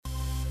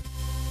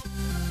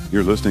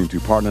You're listening to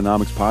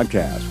Partnernomics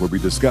Podcast, where we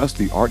discuss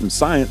the art and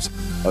science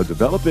of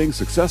developing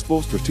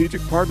successful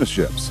strategic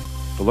partnerships.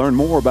 To learn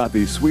more about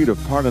the suite of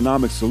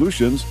Partnernomics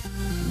solutions,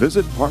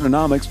 visit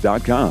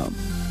partnernomics.com.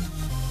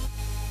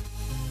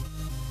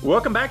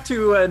 Welcome back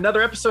to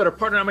another episode of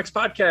Partnernomics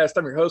Podcast.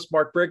 I'm your host,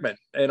 Mark Brigman.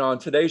 And on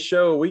today's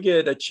show, we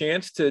get a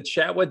chance to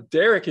chat with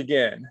Derek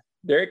again,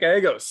 Derek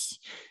Agos.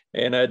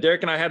 And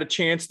Derek and I had a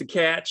chance to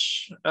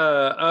catch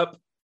up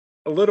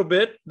a little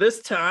bit this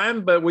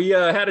time, but we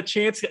had a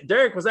chance.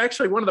 Derek was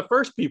actually one of the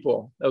first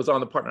people that was on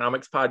the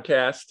Partnernomics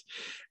Podcast.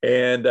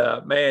 And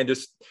man,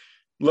 just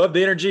love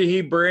the energy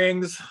he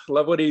brings.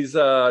 Love what he's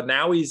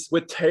now he's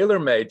with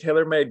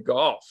TaylorMade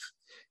Golf.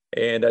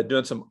 And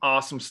doing some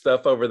awesome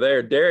stuff over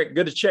there. Derek,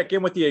 good to check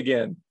in with you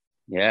again.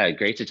 Yeah,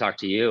 great to talk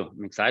to you.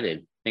 I'm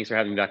excited. Thanks for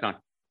having me back on.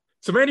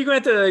 So, man, you're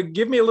going to have to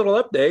give me a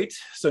little update.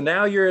 So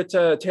now you're at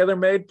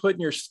TaylorMade,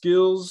 putting your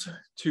skills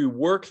to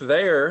work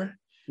there.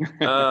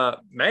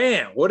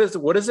 Man, what has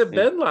it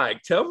been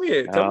like? Tell me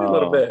a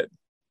little bit.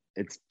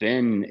 It's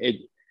been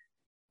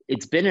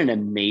an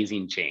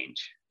amazing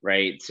change,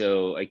 right?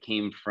 So I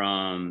came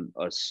from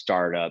a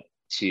startup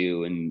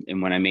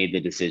and when I made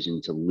the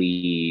decision to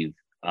leave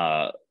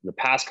the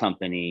past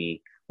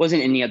company,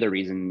 wasn't any other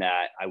reason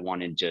that I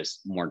wanted just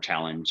more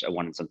challenge. I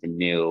wanted something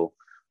new.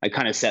 I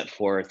kind of set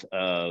forth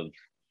of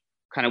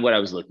kind of what I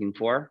was looking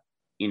for.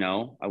 You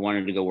know, I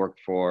wanted to go work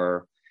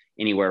for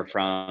anywhere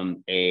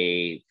from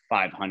a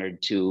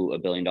 500 to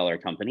 $1 billion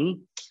company.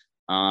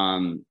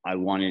 I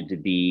wanted to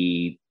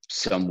be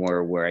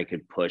somewhere where I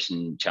could push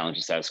and challenge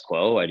the status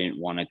quo. I didn't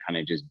want to kind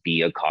of just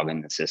be a cog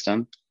in the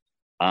system.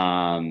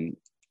 And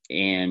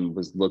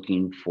was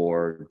looking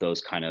for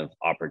those kind of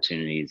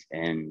opportunities.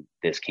 And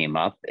this came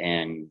up.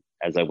 And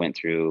as I went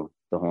through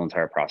the whole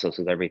entire process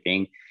with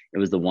everything, it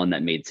was the one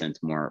that made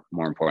sense more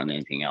important than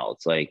anything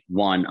else. Like,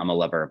 one, I'm a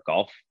lover of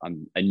golf.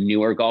 I'm a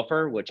newer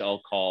golfer, which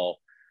I'll call,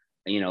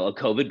 a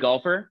COVID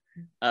golfer,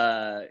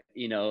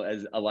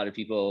 as a lot of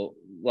people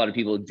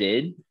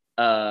did,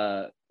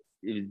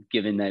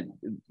 given that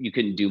you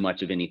couldn't do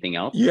much of anything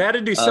else. You had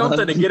to do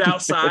something to get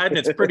outside, and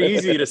it's pretty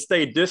easy to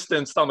stay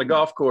distanced on the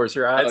golf course,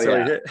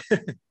 right?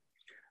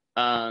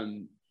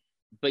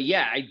 But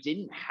yeah, I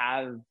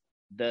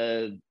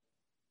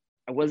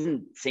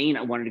wasn't saying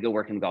I wanted to go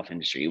work in the golf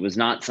industry. It was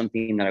not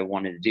something that I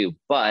wanted to do.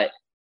 But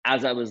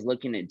as I was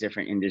looking at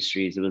different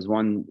industries, it was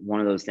one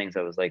of those things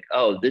I was like,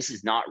 oh, this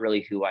is not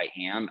really who I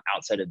am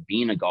outside of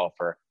being a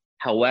golfer.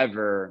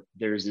 However,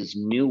 there's this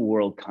new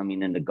world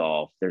coming into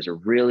golf. There's a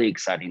really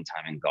exciting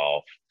time in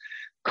golf.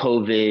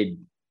 COVID,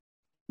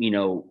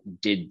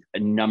 did a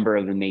number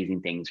of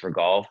amazing things for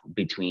golf.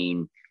 It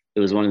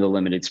was one of the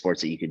limited sports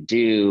that you could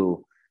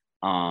do.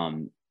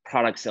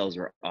 Product sales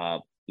were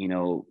up.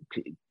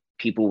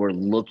 People were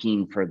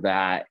looking for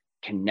that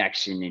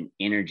connection and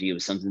energy. It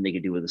was something they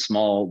could do with a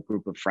small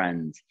group of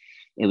friends.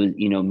 It was,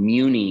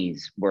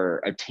 munis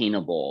were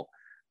attainable.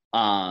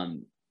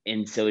 And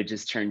so it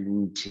just turned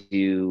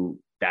into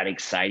that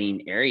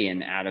exciting area.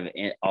 And out of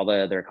all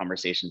the other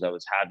conversations I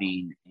was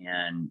having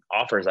and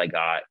offers I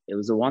got, it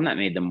was the one that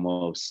made the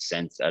most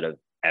sense out of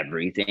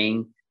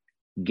everything,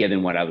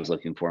 given what I was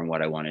looking for and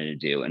what I wanted to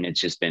do. And it's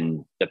just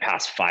been the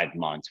past 5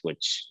 months,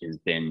 which has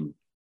been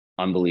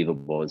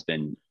unbelievable. It's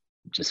been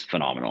just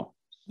phenomenal.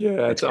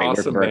 Yeah, it's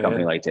awesome, for a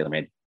company like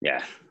TaylorMade.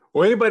 Yeah.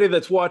 Well, anybody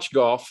that's watched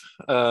golf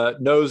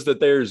knows that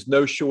there's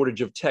no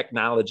shortage of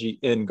technology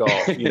in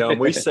golf. And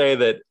we say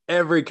that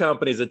every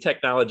company is a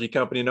technology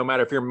company, no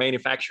matter if you're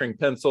manufacturing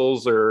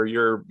pencils or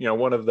you're,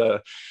 one of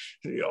the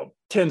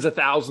tens of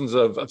thousands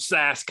of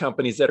SaaS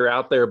companies that are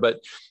out there.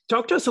 But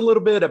talk to us a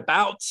little bit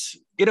about,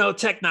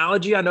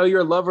 technology. I know you're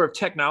a lover of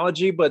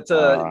technology, but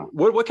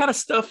what kind of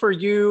stuff are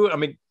you? I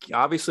mean,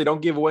 obviously don't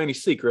give away any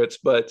secrets,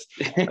 but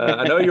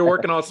I know you're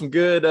working on some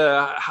good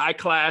high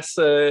class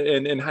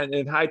and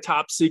high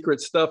top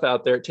secret stuff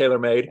out there at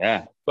TaylorMade.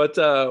 Yeah. But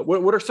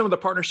what are some of the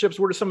partnerships?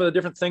 What are some of the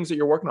different things that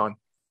you're working on?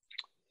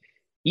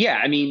 Yeah,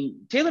 I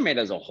mean, TaylorMade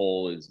as a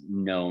whole is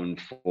known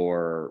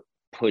for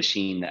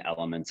pushing the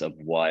elements of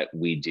what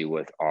we do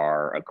with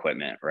our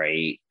equipment,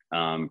 right?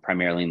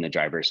 Primarily in the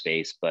driver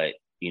space, but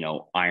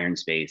iron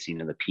space,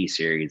 the P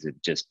series have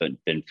just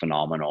been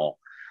phenomenal.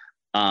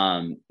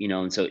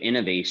 And so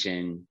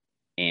innovation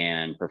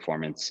and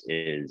performance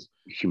is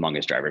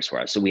humongous drivers for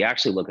us. So we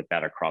actually look at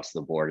that across the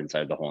board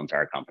inside the whole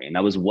entire company. And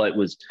that was what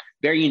was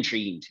very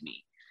intriguing to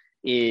me,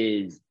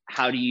 is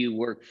how do you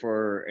work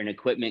for an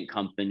equipment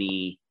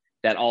company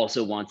that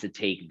also wants to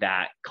take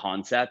that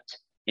concept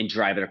and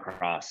drive it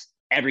across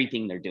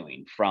everything they're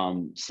doing,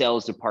 from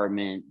sales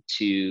department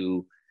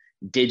to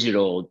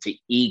digital to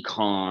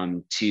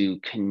e-com to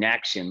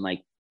connection.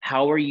 Like,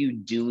 how are you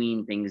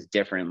doing things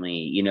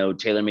differently?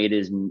 TaylorMade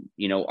is,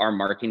 our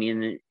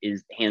marketing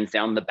is hands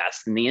down the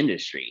best in the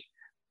industry.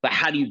 But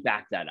how do you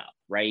back that up,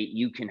 right?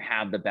 You can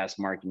have the best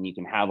marketing, you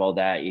can have all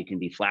that, it can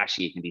be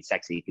flashy, it can be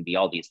sexy, it can be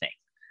all these things.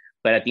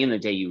 But at the end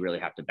of the day, you really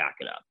have to back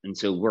it up. And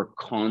so we're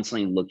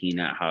constantly looking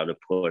at how to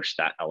push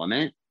that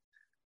element.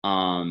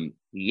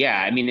 Yeah,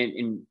 I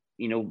mean,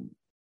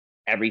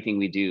 everything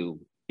we do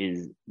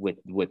is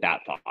with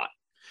that thought.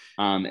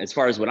 As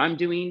far as what I'm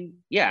doing,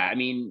 yeah, I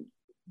mean,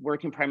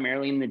 working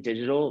primarily in the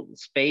digital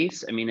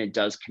space, I mean, it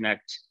does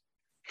connect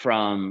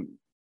from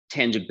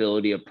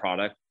tangibility of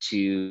product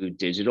to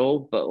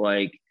digital, but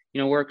like,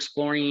 we're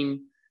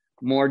exploring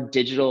more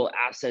digital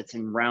assets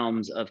and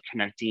realms of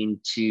connecting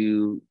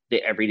to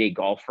the everyday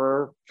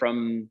golfer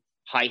from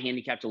high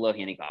handicap to low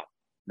handicap,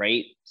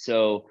 right?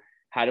 So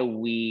how do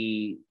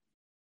we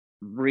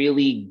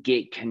really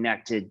get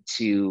connected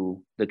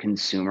to the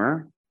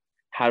consumer?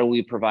 How do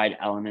we provide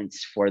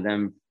elements for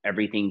them,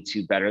 everything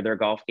to better their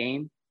golf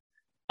game?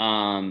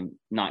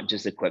 Not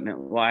just equipment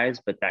wise,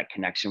 but that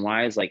connection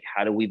wise, like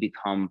how do we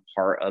become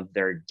part of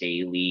their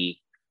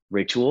daily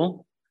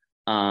ritual?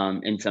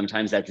 And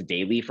sometimes that's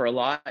daily for a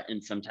lot,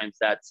 and sometimes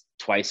that's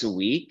twice a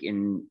week,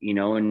 and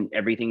and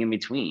everything in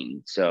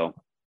between. So,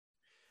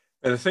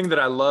 and the thing that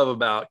I love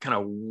about kind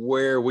of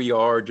where we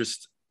are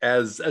just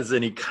as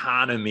an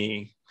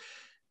economy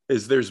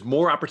is there's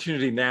more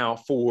opportunity now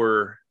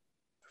for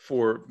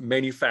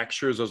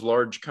manufacturers, those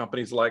large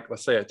companies like,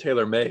 let's say, a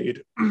TaylorMade,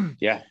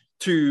 yeah,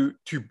 to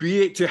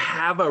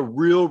have a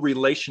real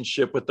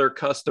relationship with their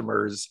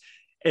customers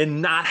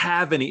and not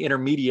have any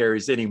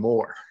intermediaries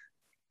anymore.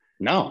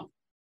 No.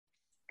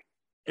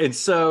 And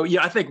so,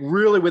 yeah, I think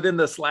really within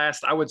this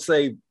last, I would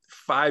say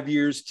 5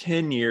 years,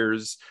 10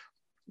 years,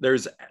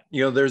 there's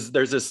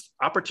this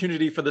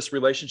opportunity for this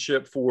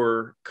relationship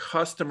for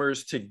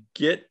customers to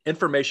get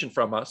information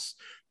from us,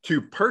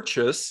 to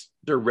purchase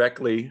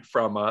directly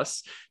from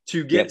us,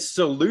 to get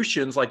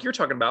solutions like you're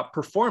talking about,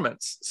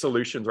 performance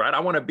solutions, right? I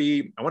want to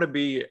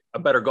be a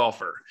better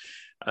golfer.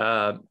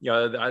 I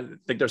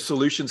think there's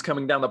solutions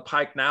coming down the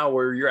pike now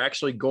where you're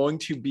actually going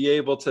to be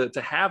able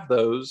to have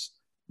those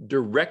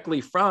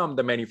directly from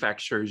the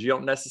manufacturers. You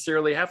don't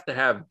necessarily have to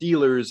have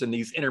dealers and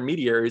these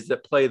intermediaries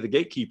that play the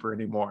gatekeeper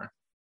anymore.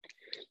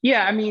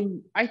 Yeah, I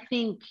mean, I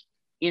think,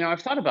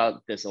 I've thought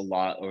about this a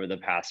lot over the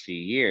past few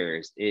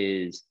years.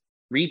 Is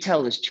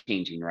retail is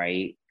changing,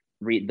 right?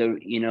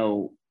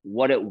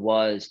 What it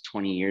was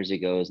 20 years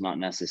ago is not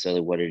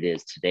necessarily what it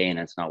is today, and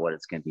it's not what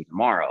it's going to be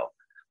tomorrow.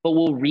 But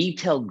will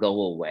retail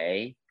go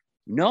away?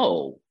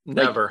 No,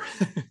 never.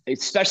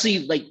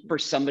 Especially like for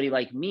somebody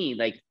like me,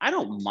 like I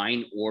don't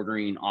mind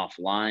ordering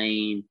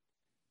offline,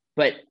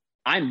 but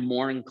I'm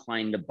more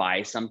inclined to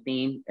buy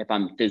something if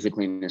I'm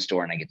physically in the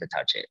store and I get to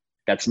touch it.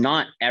 That's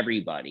not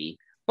everybody,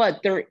 but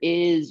there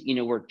is,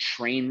 we're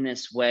trained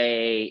this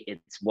way.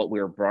 It's what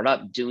we were brought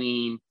up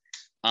doing.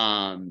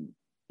 I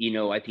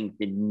think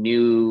the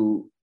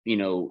new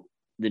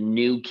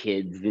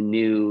kids,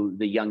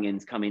 the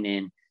youngins coming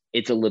in,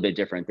 it's a little bit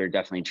different. They're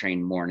definitely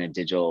trained more in a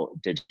digital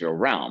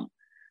realm.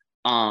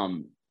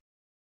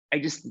 I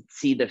just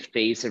see the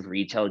face of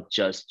retail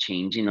just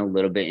changing a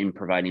little bit and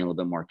providing a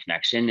little bit more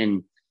connection.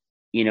 And,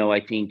 I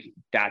think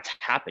that's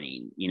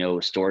happening.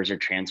 Stores are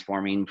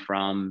transforming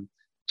from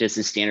just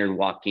a standard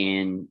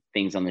walk-in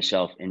things on the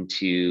shelf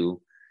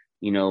into,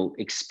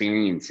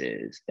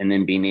 experiences, and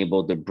then being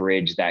able to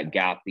bridge that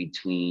gap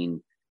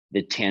between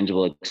the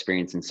tangible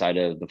experience inside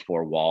of the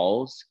four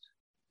walls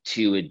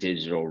to a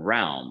digital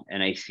realm.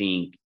 And I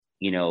think,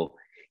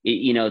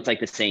 it's like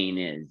the saying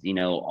is,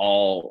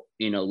 all,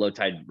 low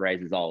tide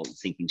rises all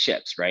sinking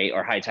ships, right?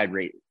 Or high tide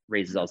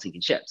raises all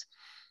sinking ships.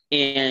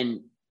 And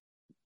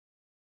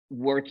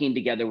working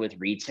together with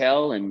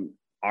retail and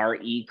our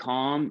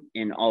e-com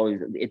and all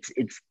of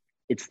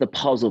it's the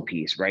puzzle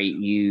piece, right?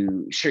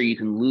 You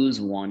can lose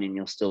one and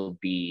you'll still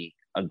be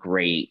a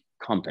great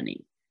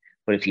company.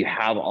 But if you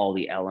have all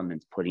the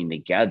elements putting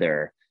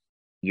together,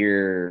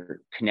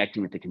 you're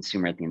connecting with the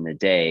consumer at the end of the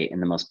day in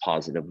the most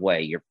positive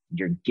way.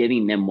 You're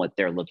giving them what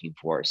they're looking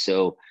for.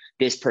 So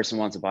this person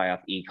wants to buy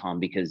off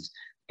e-com because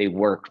they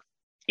work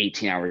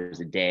 18 hours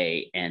a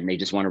day and they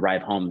just want to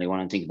arrive home. They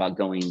want to think about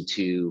going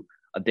to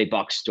a big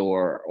box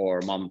store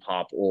or mom and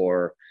pop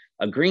or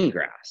a green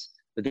grass.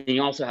 But then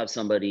you also have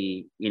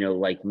somebody,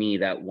 like me,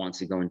 that wants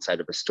to go inside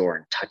of a store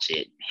and touch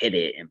it, hit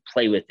it, and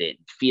play with it,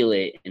 and feel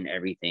it, and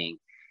everything.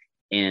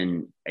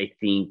 And I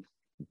think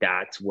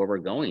that's where we're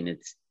going.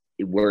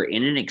 We're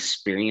in an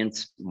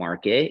experience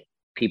market.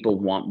 People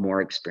want more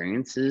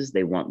experiences.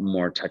 They want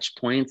more touch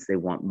points. They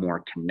want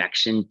more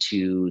connection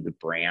to the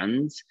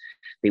brands.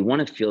 They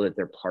want to feel that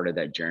they're part of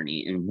that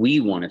journey, and we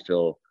want to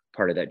feel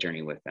part of that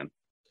journey with them.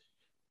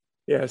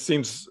 Yeah, it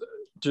seems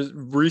just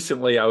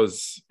recently I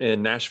was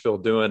in Nashville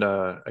doing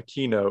a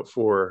keynote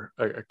for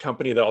a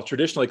company that I'll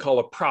traditionally call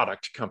a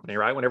product company,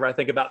 right? Whenever I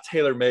think about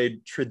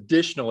TaylorMade,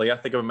 traditionally, I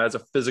think of them as a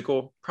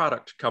physical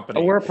product company.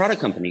 Oh, we're a product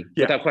company,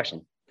 without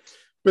question.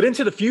 But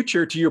into the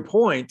future, to your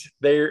point,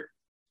 their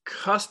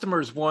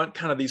customers want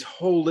kind of these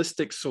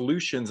holistic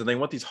solutions, and they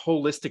want these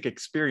holistic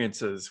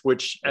experiences,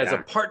 which as a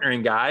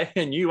partnering guy,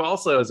 and you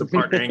also as a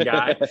partnering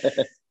guy,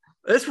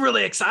 it's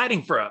really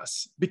exciting for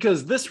us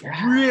because this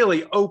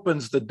really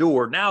opens the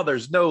door. Now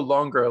there's no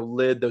longer a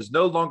lid. There's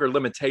no longer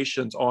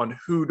limitations on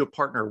who to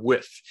partner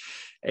with.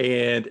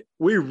 And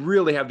we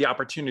really have the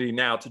opportunity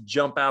now to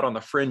jump out on the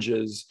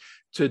fringes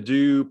to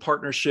do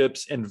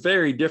partnerships in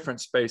very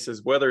different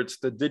spaces, whether it's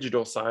the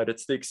digital side,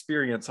 it's the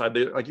experience side,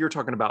 like you're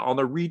talking about on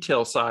the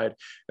retail side,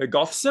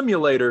 golf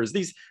simulators,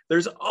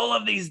 there's all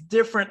of these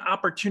different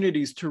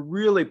opportunities to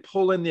really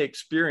pull in the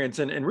experience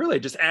and really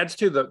just adds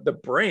to the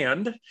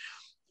brand.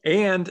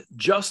 And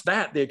just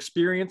that, the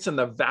experience and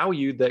the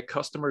value that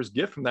customers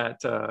get from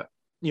that,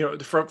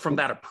 from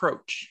that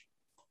approach.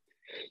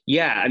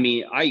 Yeah, I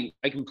mean, I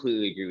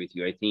completely agree with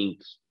you. I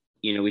think,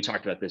 we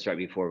talked about this right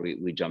before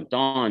we jumped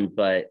on,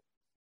 but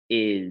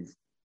is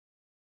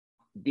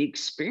the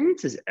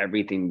experience is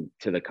everything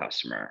to the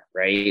customer,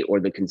 right?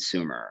 Or the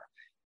consumer.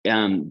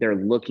 They're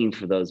looking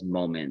for those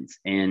moments.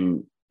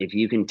 And if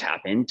you can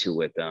tap into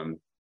with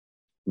them,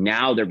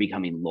 now they're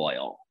becoming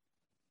loyal,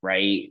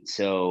 right?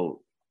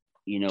 So,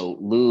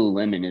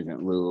 Lululemon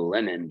isn't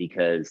Lululemon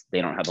because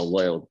they don't have a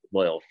loyal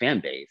fan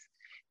base.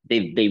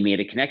 They made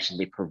a connection.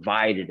 They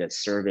provided a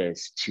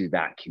service to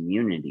that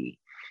community.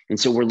 And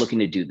so we're looking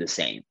to do the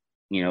same.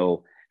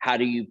 How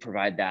do you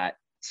provide that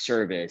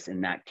service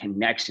and that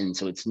connection?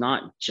 So it's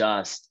not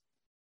just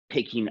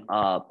picking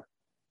up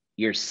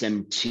your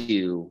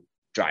Sim2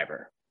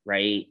 driver,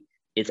 right?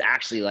 It's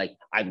actually like,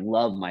 I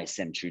love my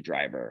Sim2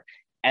 driver.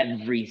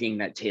 Everything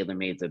that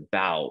TaylorMade's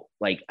about,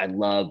 like, I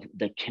love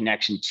the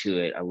connection to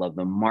it. I love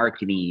the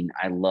marketing.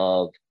 I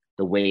love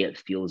the way it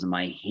feels in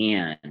my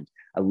hand.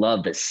 I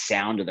love the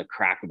sound of the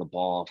crack of the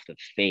ball off the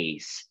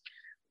face.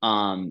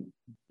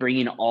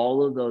 Bringing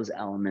all of those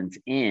elements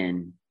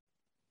in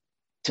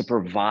to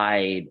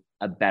provide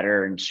a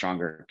better and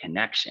stronger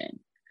connection.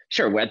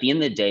 Sure, at the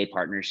end of the day,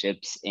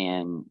 partnerships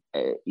and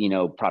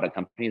product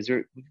companies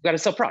we've got to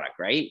sell product,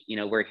 right?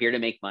 We're here to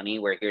make money.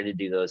 We're here to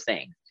do those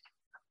things,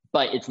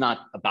 but it's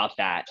not about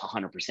that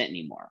 100%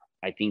 anymore.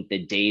 I think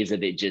the days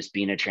of it just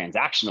being a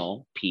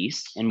transactional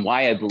piece, and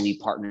why I believe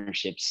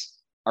partnerships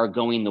are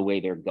going the way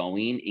they're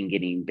going and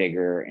getting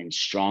bigger and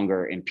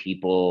stronger, and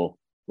people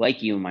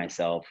like you and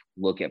myself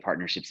look at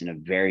partnerships in a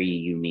very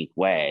unique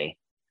way,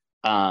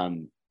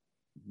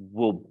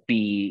 will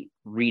be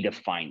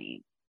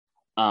redefining.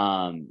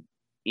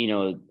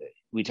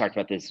 We talked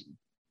about this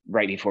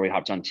right before we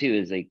hopped on too,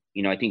 is like,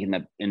 I think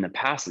in the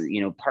past,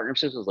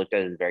 partnerships was looked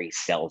at as a very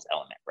sales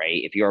element,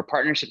 right? If you're a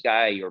partnership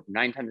guy, you're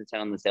 9 times out of 10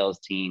 on the sales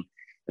team.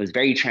 It was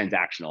very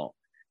transactional.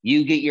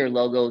 You get your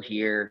logo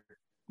here,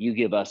 you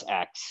give us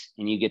X,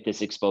 and you get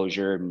this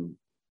exposure and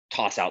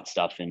toss out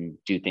stuff and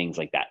do things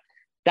like that.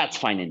 That's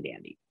fine and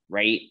dandy,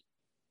 right?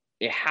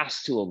 It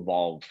has to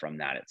evolve from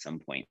that at some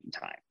point in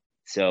time.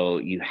 So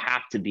you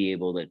have to be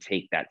able to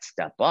take that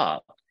step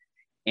up,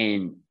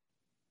 and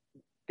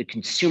the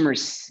consumer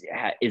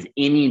is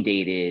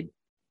inundated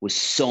with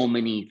so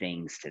many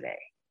things today,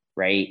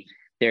 right?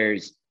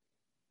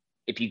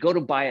 If you go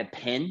to buy a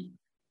pen,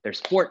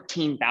 there's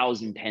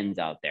 14,000 pens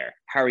out there.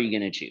 How are you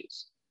going to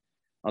choose?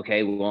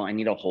 Okay, well, I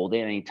need to hold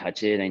it. I need to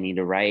touch it. I need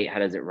to write. How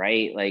does it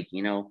write?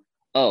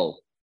 Oh,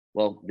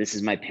 well, this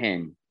is my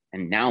pen.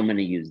 And now I'm going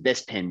to use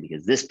this pen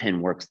because this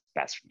pen works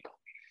best for me.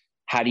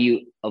 How do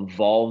you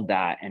evolve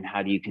that? And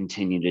how do you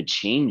continue to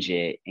change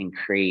it and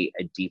create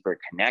a deeper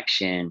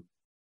connection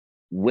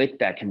with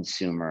that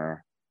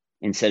consumer,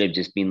 instead of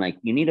just being like,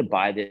 you need to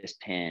buy this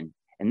pen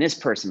and this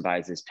person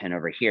buys this pen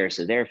over here,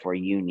 so therefore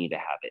you need to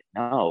have it.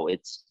 No,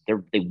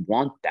 they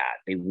want that.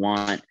 They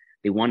want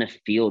to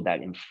feel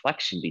that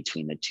inflection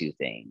between the two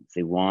things.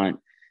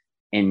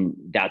 And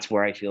that's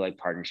where I feel like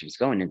partnerships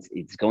going.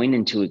 It's going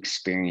into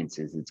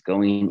experiences. It's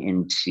going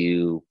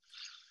into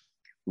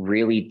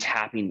really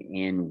tapping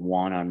in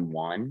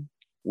one-on-one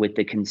with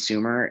the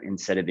consumer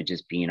instead of it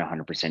just being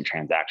 100%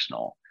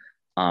 transactional.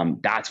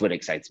 That's what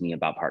excites me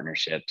about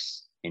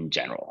partnerships in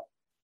general.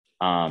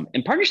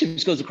 And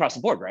partnerships goes across the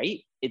board,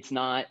 right?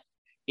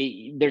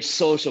 There's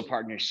social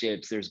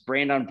partnerships, there's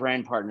brand on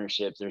brand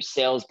partnerships, there's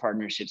sales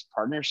partnerships.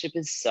 Partnership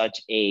is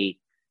such a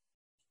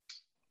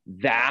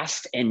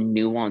vast and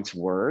nuanced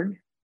word.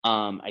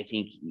 I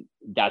think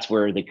that's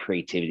where the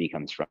creativity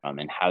comes from.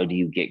 And how do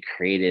you get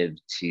creative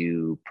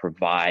to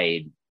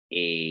provide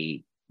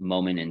a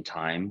moment in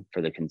time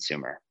for the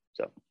consumer?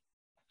 So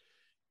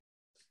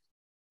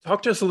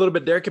talk to us a little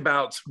bit, Derek,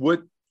 about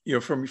what,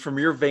 from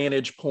your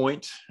vantage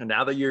point, and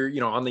now that you're,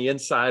 on the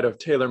inside of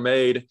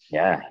TaylorMade.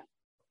 Yeah.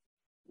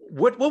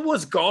 What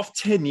was golf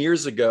 10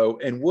 years ago,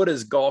 and what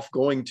is golf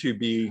going to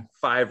be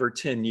 5 or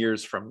 10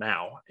 years from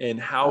now? And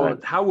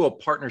how will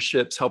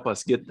partnerships help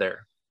us get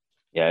there?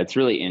 Yeah, it's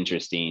really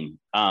interesting.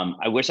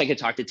 I wish I could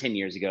talk to 10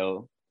 years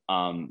ago.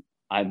 I'm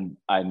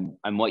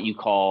what you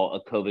call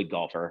a COVID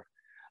golfer.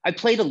 I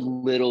played a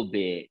little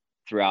bit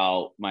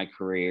throughout my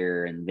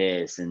career and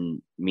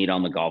meet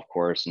on the golf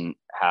course and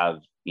have,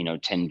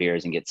 10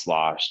 beers and get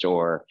sloshed,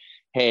 or,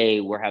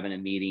 hey, we're having a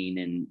meeting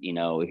and,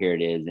 here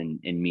it is. And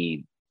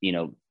me,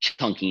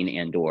 chunking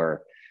and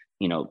or,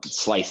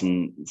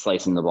 slicing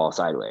the ball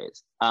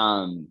sideways.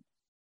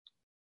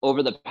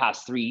 Over the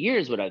past 3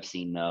 years, what I've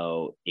seen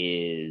though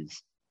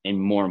is, and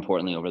more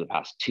importantly, over the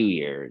past 2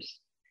 years,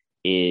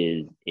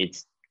 is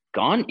it's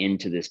gone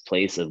into this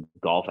place of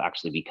golf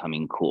actually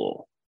becoming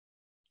cool.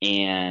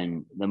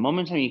 And the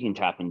momentum you can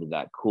tap into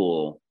that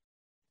cool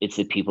it's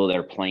the people that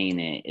are playing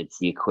it. It's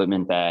the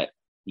equipment that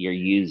you're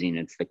using.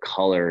 It's the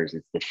colors.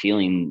 It's the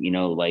feeling,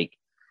 like,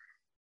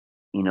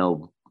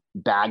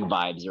 bag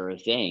vibes are a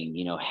thing,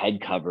 head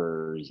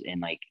covers,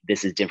 and like,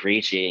 this is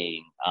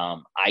differentiating.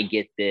 I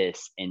get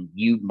this, and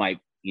you might,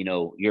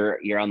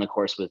 you're on the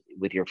course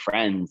with your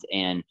friends,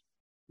 and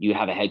you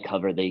have a head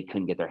cover they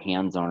couldn't get their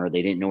hands on, or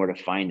they didn't know where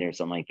to find it, or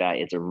something like that.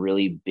 It's a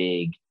really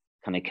big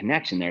kind of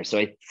connection there. So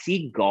I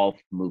see golf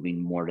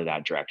moving more to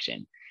that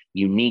direction.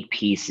 Unique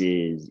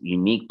pieces,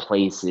 unique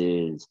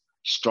places,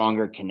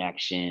 stronger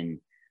connection.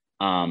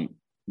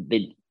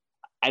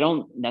 I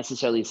don't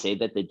necessarily say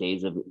that the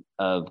days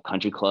of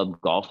country club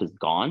golf is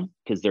gone,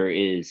 because there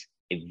is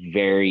a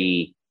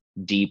very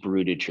deep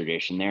rooted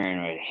tradition there.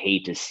 And I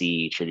hate to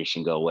see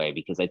tradition go away,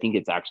 because I think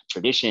it's actually,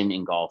 tradition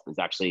in golf is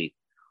actually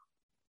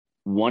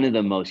one of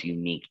the most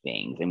unique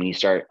things. And when you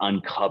start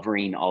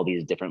uncovering all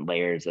these different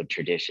layers of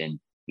tradition,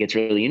 it gets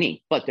really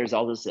unique. But there's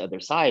all this other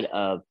side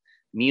of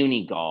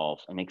muni golf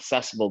and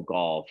accessible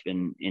golf.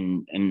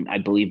 And I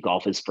believe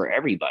golf is for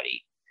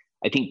everybody.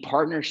 I think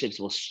partnerships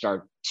will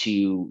start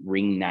to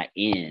ring that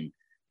in,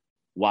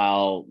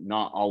 while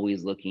not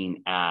always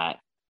looking at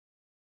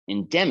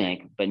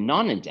endemic, but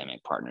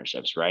non-endemic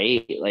partnerships,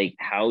 right? Like,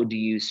 how do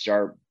you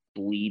start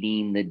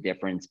bleeding the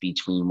difference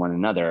between one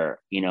another?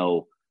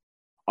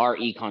 Our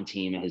econ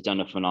team has done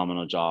a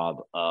phenomenal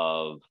job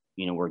of,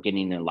 we're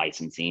getting the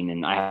licensing,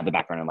 and I have the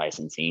background in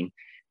licensing.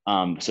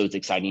 So it's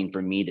exciting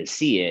for me to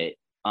see it.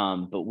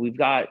 But we've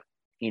got,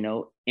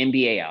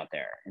 NBA out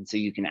there. And so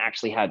you can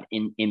actually have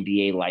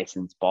NBA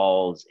licensed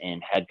balls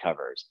and head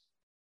covers.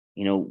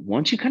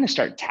 Once you kind of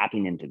start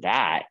tapping into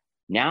that,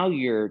 now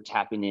you're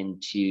tapping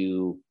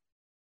into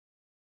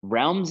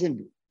realms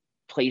and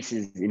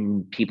places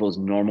in people's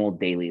normal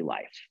daily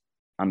life.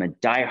 I'm a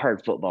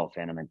diehard football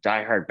fan. I'm a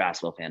diehard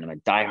basketball fan. I'm a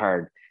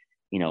diehard,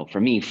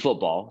 for me,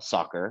 football,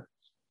 soccer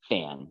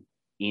fan,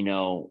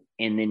 and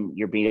then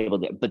you're being able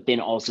to, but then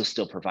also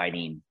still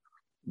providing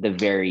the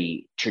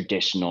very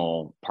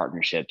traditional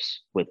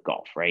partnerships with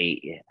golf, right?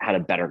 How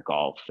to better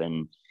golf,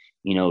 and,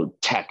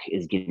 tech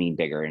is getting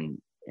bigger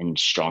and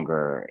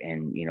stronger,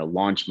 and,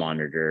 launch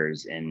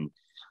monitors, and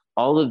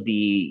all of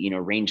the,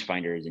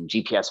 rangefinders and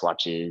GPS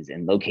watches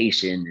and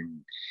location,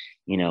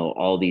 and,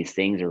 all these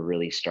things are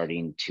really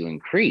starting to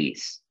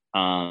increase.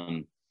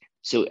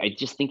 So I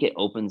just think it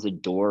opens a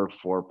door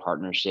for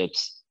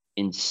partnerships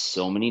in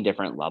so many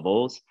different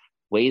levels,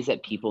 ways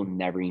that people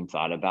never even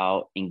thought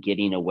about, and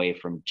getting away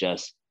from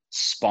just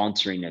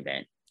sponsoring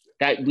event.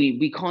 That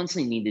we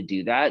constantly need to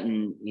do that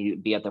and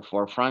be at the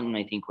forefront. And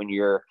I think when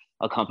you're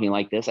a company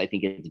like this, I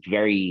think it's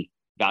very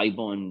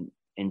valuable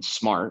and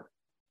smart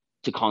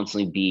to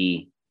constantly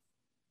be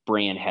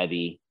brand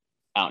heavy,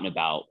 out and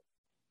about.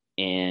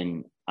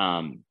 And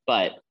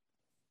but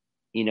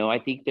I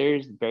think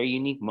there's very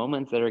unique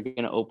moments that are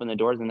going to open the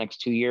doors in the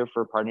next 2 years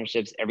for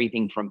partnerships.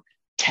 Everything from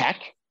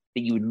tech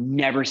that you would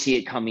never see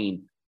it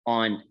coming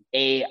on,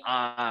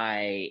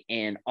 AI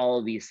and all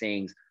of these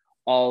things,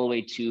 all the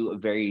way to a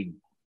very,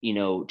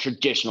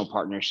 traditional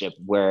partnership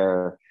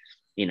where,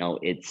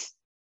 it's,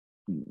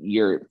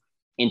 you're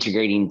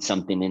integrating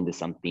something into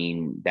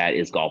something that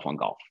is golf on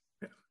golf.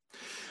 Yeah.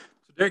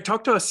 So Derek,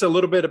 talk to us a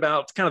little bit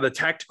about kind of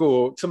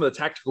some of the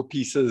tactical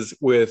pieces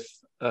with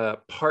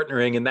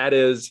partnering. And that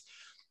is,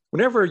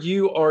 whenever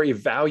you are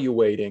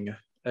evaluating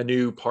a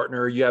new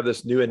partner, you have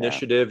this new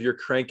initiative you're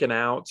cranking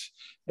out.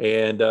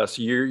 And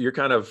so you're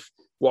kind of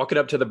walking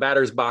up to the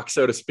batter's box,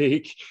 so to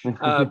speak.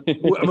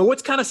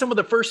 What's kind of some of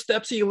the first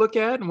steps that you look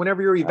at? And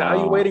whenever you're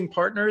evaluating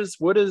partners,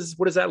 what does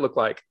that look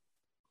like?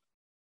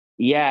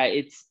 Yeah,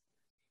 it's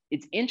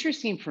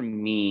interesting for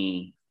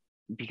me,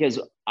 because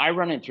I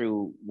run it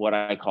through what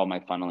I call my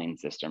funneling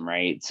system,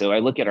 right? So I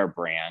look at our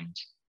brand,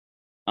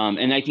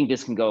 and I think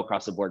this can go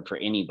across the board for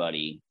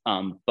anybody,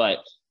 but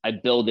I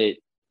build it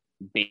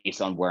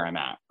based on where I'm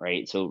at,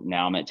 right? So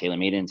now I'm at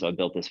TaylorMade, and so I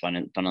built this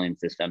funneling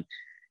system.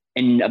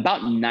 And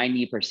about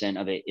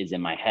 90% of it is in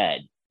my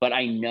head, but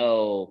I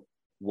know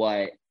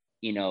what,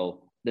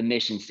 the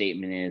mission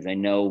statement is. I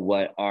know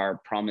what our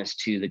promise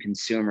to the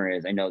consumer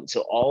is. I know,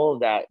 so all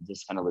of that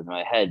just kind of lives in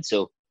my head.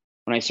 So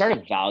when I start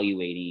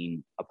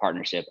evaluating a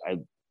partnership,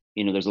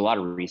 there's a lot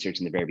of research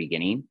in the very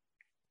beginning,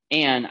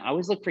 and I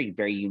always look for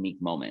very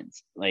unique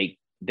moments. Like,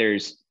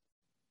 there's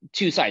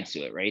two sides to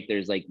it, right?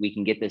 There's like, we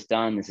can get this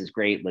done. This is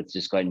great. Let's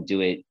just go ahead and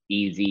do it.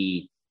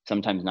 Easy.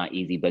 Sometimes not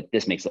easy, but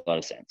this makes a lot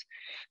of sense.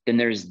 Then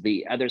there's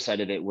the other side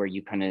of it where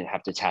you kind of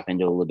have to tap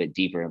into a little bit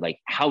deeper. Like,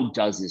 how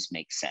does this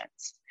make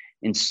sense?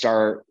 And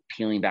start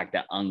peeling back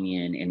that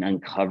onion and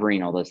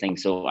uncovering all those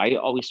things. So I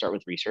always start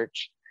with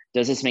research.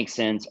 Does this make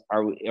sense?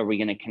 Are we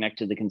going to connect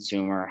to the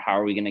consumer? How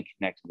are we going to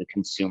connect to the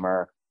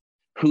consumer?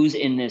 Who's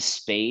in this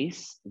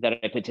space that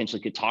I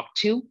potentially could talk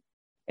to?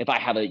 If I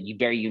have a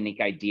very unique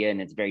idea and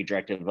it's very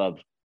directive of,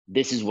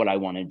 this is what I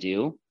want to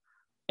do.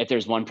 If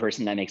there's one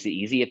person, that makes it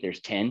easy. If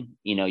there's 10,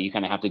 you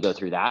kind of have to go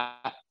through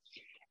that.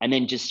 And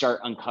then just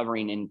start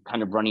uncovering and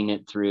kind of running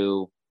it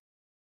through,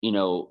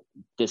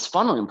 this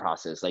funneling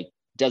process. Like,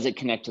 Does it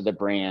connect to the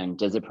brand?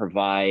 Does it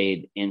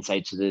provide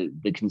insight to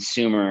the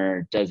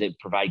consumer? Does it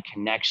provide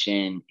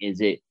connection?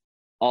 Is it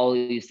all of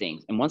these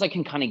things? And once I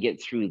can kind of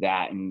get through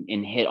that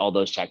and hit all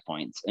those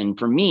checkpoints, and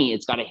for me,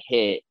 it's got to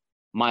hit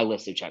my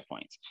list of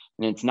checkpoints.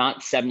 And it's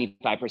not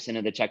 75%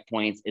 of the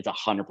checkpoints, it's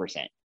 100%.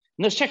 And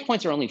those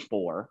checkpoints are only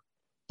 4,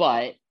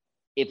 but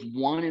if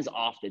one is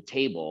off the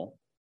table,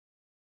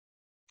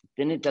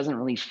 then it doesn't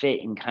really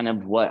fit in kind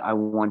of what I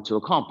want to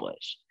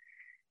accomplish.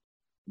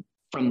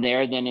 From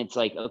there, then it's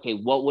like, okay,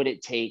 what would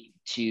it take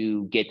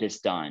to get this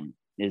done?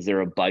 Is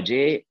there a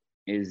budget?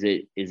 Is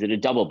it a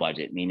double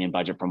budget, meaning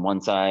budget from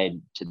one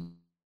side to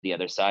the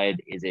other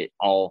side? Is it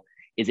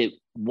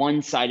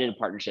one-sided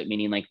partnership,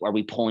 meaning like, are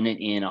we pulling it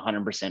in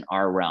 100%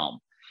 our realm?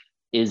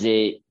 Is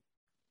it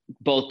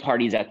both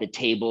parties at the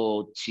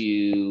table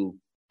to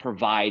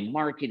provide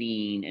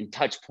marketing and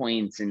touch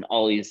points and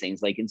all these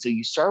things? Like, and so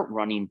you start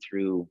running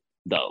through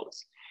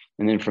those.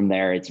 And then from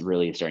there, it's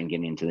really starting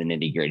getting into the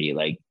nitty gritty.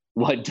 Like,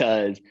 what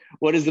does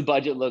the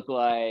budget look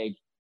like?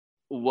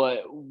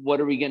 What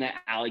are we going to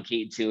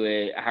allocate to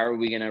it? How are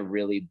we going to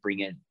really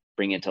bring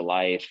it to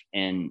life?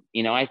 And,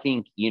 I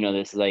think,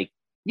 this is like,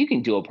 you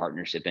can do a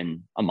partnership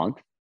in a month.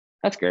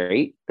 That's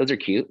great. Those are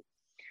cute.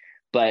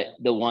 But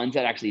the ones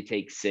that actually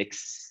take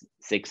 6,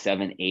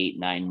 7, 8,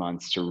 9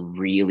 months to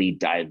really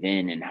dive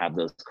in and have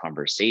those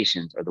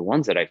conversations are the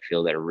ones that I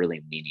feel that are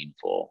really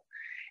meaningful.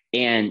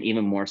 And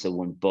even more so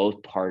when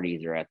both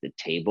parties are at the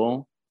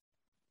table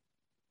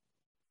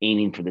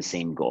aiming for the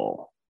same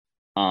goal.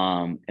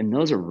 And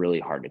those are really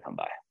hard to come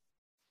by.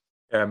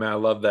 Yeah, man, I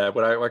love that.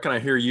 What can I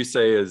hear you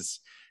say is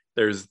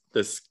there's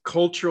this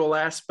cultural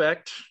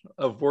aspect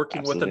of working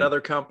Absolutely. with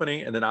another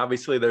company. And then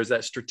obviously there's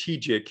that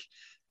strategic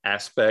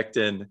aspect.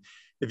 And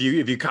if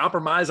you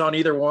compromise on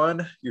either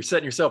one, you're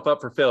setting yourself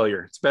up for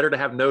failure. It's better to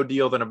have no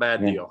deal than a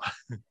bad deal.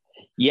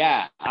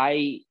 Yeah.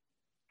 I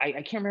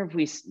can't remember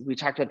if we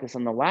talked about this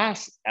on the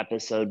last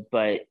episode,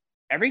 but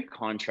every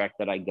contract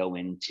that I go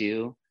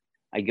into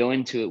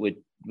it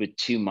with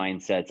 2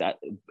 mindsets.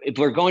 If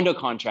we're going to a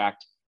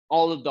contract,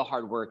 all of the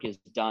hard work is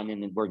done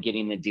and we're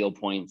getting the deal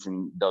points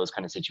and those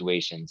kind of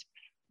situations.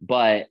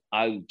 But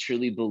I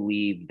truly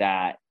believe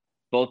that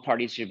both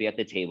parties should be at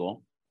the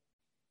table.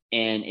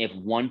 And if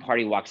one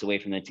party walks away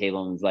from the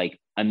table and is like,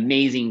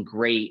 amazing,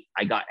 great,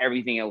 I got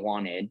everything I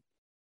wanted,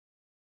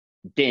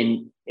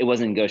 then it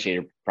wasn't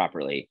negotiated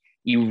properly.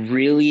 You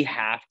really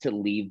have to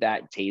leave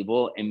that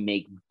table and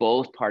make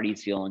both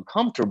parties feel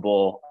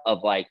uncomfortable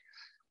of like,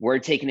 we're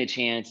taking a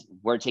chance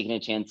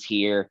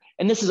here.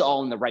 And this is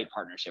all in the right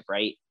partnership,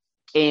 right?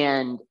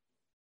 And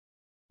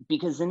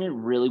because then it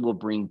really will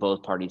bring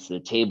both parties to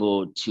the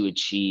table to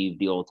achieve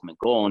the ultimate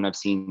goal. And I've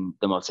seen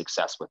the most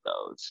success with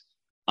those.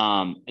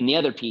 And the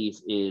other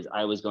piece is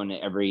I always go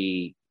into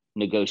every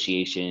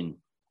negotiation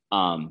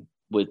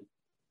with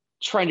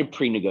trying to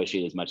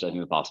pre-negotiate as much as I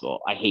think possible.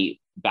 I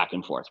hate back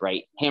and forth,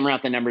 right? Hammer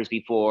out the numbers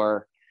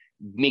before,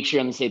 make sure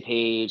you're on the same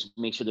page,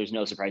 make sure there's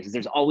no surprises.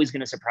 There's always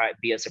going to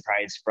be a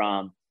surprise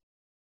from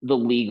the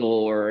legal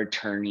or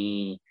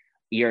attorney.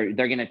 They're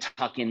going to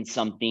tuck in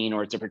something,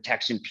 or it's a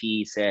protection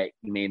piece that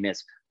you may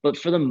miss. But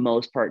for the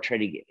most part, I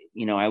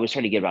always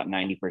try to get about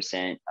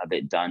 90% of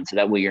it done. So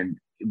that way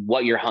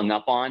what you're hung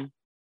up on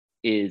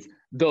is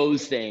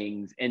those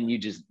things. And you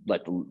just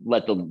let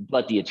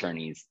the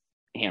attorneys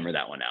hammer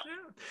that one out.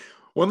 Yeah.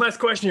 One last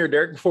question here,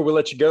 Derek, before we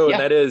let you go. Yeah.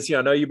 And that is,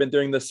 I know you've been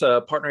doing this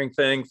partnering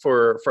thing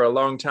for a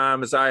long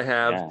time, as I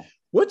have. Yeah.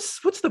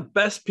 What's the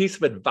best piece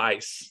of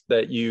advice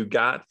that you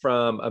got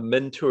from a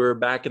mentor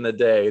back in the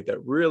day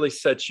that really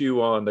set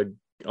you on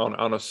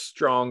a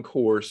strong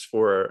course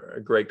for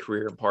a great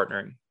career in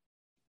partnering?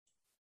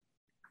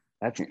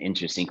 That's an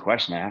interesting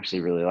question. I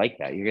actually really like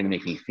that. You're going to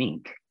make me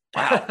think.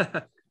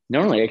 Wow.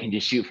 Normally I can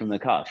just shoot from the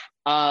cuff.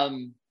 I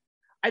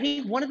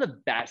think one of the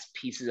best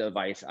pieces of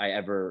advice I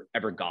ever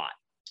got,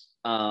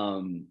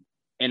 and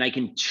I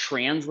can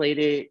translate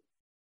it.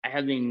 I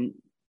have the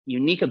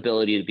unique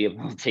ability to be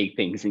able to take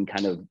things and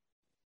kind of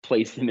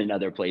place them in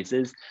other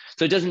places.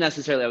 So it doesn't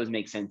necessarily always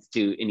make sense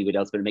to anybody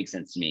else, but it makes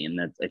sense to me. And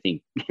I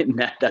think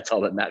that's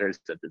all that matters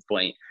at this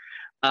point.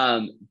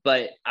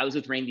 But I was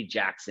with Randy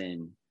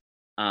Jackson,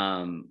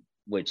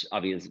 which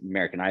obviously is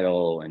American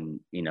Idol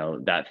and,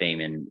 that fame,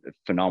 and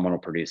phenomenal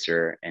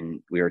producer.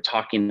 And we were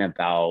talking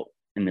about,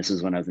 and this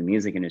was when I was in the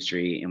music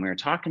industry, and we were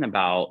talking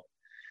about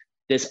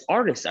this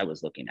artist I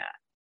was looking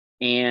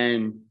at.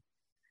 And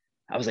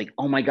I was like,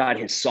 oh my God,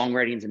 his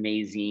songwriting is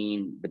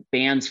amazing. The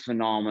band's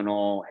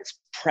phenomenal. His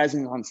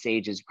presence on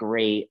stage is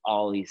great,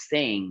 all these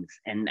things.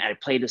 And I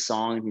played the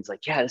song and he's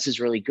like, yeah, this is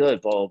really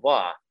good, blah, blah,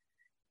 blah.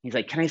 He's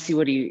like, can I see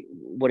what he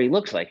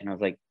looks like? And I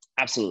was like,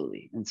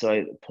 absolutely. And so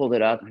I pulled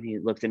it up and he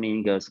looked at me and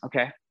he goes,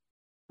 okay.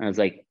 And I was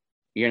like,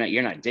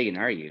 you're not digging,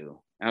 are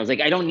you? And I was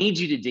like, I don't need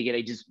you to dig it.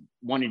 I just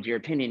wanted your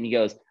opinion. And he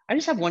goes, I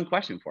just have one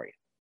question for you.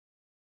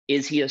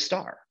 Is he a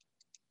star?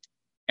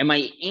 And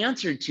my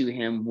answer to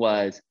him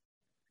was,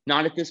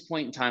 not at this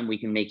point in time, we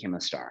can make him a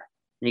star.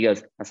 And he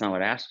goes, that's not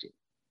what I asked you.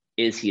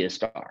 Is he a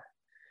star?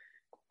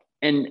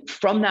 And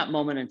from that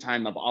moment in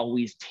time, I've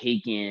always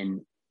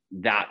taken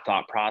that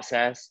thought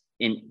process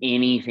in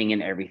anything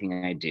and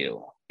everything I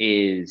do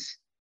is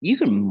you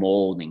can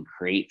mold and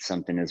create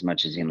something as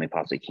much as you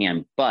possibly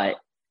can, but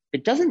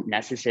it doesn't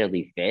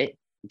necessarily fit.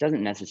 It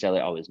doesn't necessarily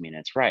always mean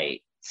it's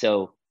right.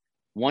 So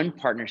one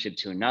partnership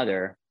to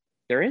another,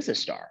 there is a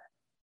star,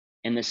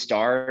 and the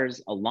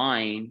stars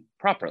align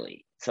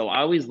properly. So I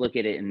always look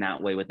at it in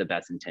that way with the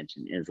best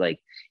intention is like,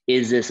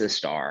 is this a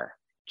star?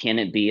 Can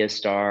it be a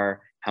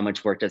star? How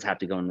much work does have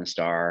to go in the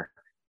star?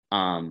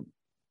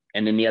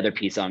 And then the other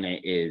piece on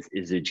it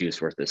is the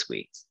juice worth the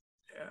squeeze?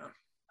 Yeah.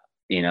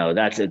 You know,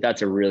 that's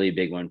a really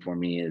big one for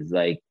me, is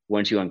like,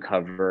 once you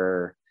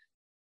uncover,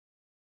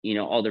 you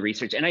know, all the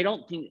research, and I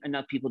don't think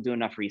enough people do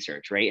enough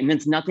research, right? And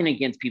it's nothing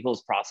against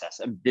people's process.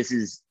 This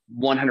is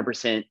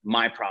 100%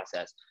 my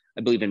process.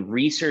 I believe in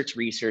research.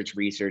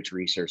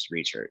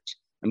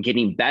 I'm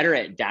getting better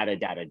at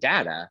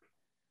data,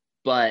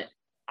 but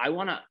I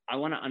want to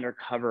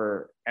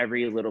uncover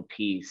every little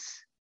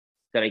piece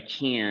that I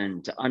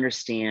can to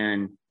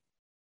understand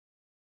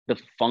the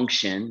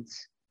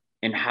functions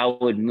and how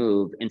it would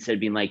move, instead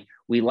of being like,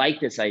 we like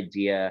this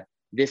idea,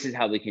 this is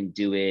how we can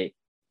do it,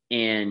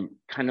 and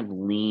kind of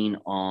lean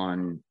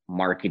on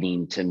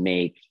marketing to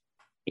make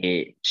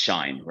it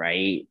shine,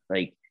 right?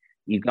 Like,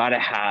 you got to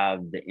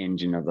have the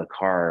engine of the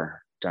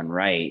car done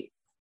right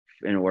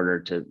in order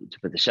to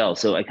put the shell.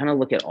 So I kind of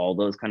look at all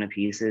those kind of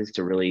pieces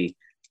to really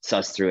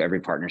suss through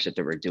every partnership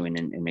that we're doing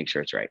and make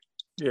sure it's right.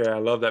 Yeah, I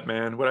love that,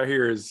 man. What I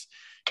hear is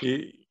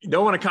you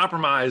don't want to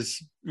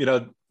compromise. You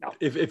know, No.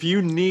 if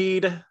you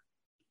need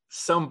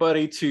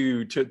somebody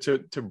to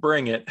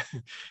bring it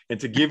and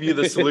to give you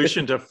the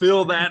solution to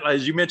fill that,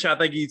 as you mentioned, I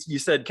think you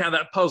said kind of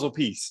that puzzle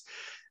piece.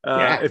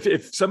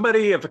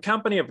 If a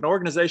company, if an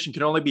organization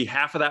can only be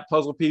half of that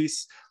puzzle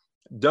piece,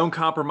 don't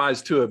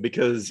compromise to it,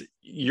 because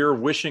you're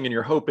wishing and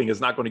you're hoping is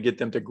not going to get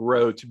them to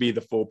grow to be the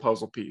full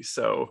puzzle piece.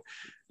 So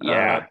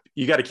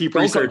you got to keep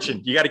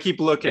researching, you got to keep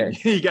looking,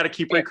 you got to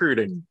keep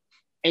recruiting.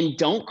 And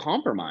don't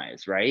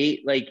compromise, right?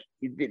 Like,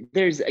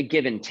 there's a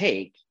give and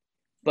take,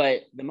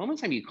 but the moment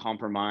in time you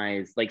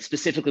compromise, like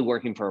specifically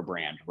working for a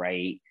brand,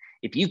 right?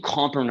 If you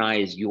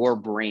compromise your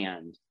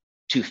brand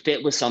to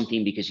fit with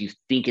something because you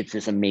think it's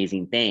this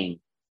amazing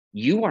thing,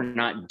 you are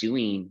not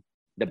doing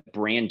the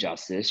brand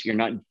justice. You're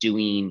not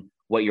doing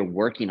what you're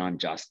working on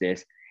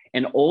justice.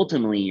 And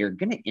ultimately, you're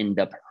going to end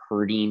up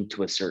hurting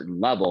to a certain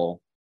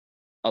level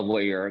of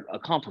what you're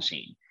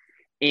accomplishing.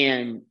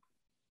 And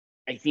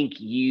I think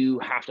you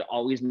have to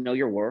always know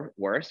your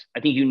worth. I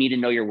think you need to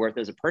know your worth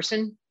as a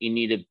person. You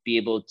need to be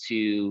able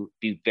to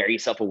be very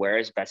self-aware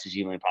as best as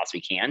you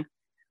possibly can,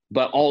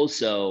 but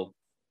also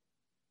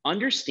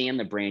understand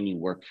the brand you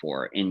work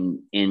for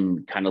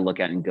and kind of look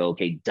at it and go,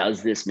 okay,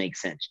 does this make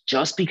sense?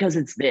 Just because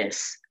it's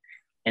this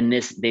and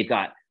this, they've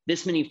got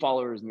this many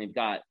followers and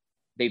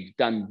they've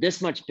done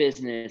this much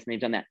business and they've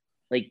done that.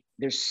 Like,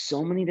 there's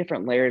so many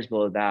different layers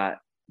below that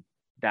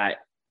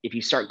if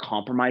you start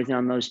compromising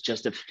on those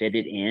just to fit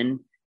it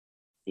in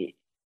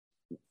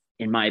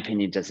my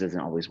opinion, it just doesn't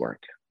always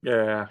work.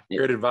 Yeah,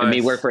 great advice. It may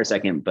work for a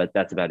second, but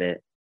that's about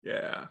it.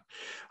 Yeah.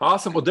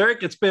 Awesome. Well,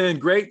 Derek, it's been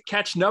great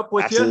catching up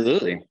with you.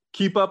 Absolutely.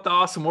 Keep up the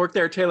awesome work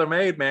there at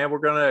TaylorMade, man. We're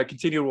going to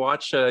continue to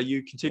watch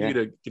you continue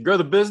to grow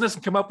the business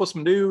and come up with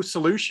some new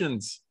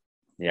solutions.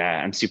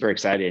 Yeah, I'm super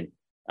excited.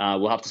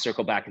 We'll have to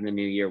circle back in the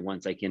new year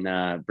once I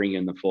can bring you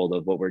in the fold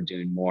of what we're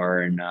doing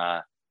more. And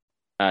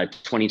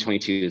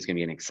 2022 is going to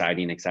be an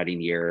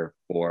exciting year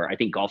for, I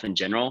think, golf in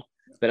general,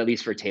 but at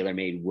least for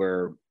TaylorMade,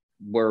 we're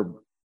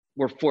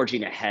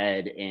forging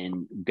ahead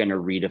and going to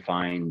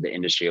redefine the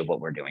industry of what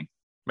we're doing.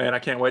 Man, I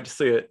can't wait to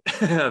see it.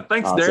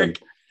 Thanks, awesome.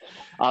 Derek.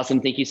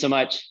 Awesome. Thank you so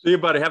much. See you,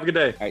 buddy. Have a good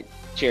day. All right.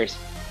 Cheers.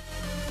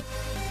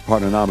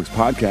 Partnernomics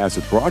Podcast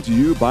is brought to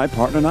you by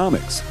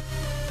Partnernomics.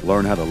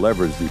 Learn how to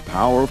leverage the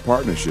power of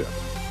partnership.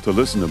 To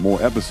listen to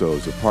more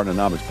episodes of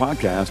Partnernomics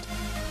Podcast,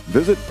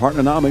 visit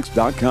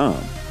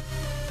partnernomics.com.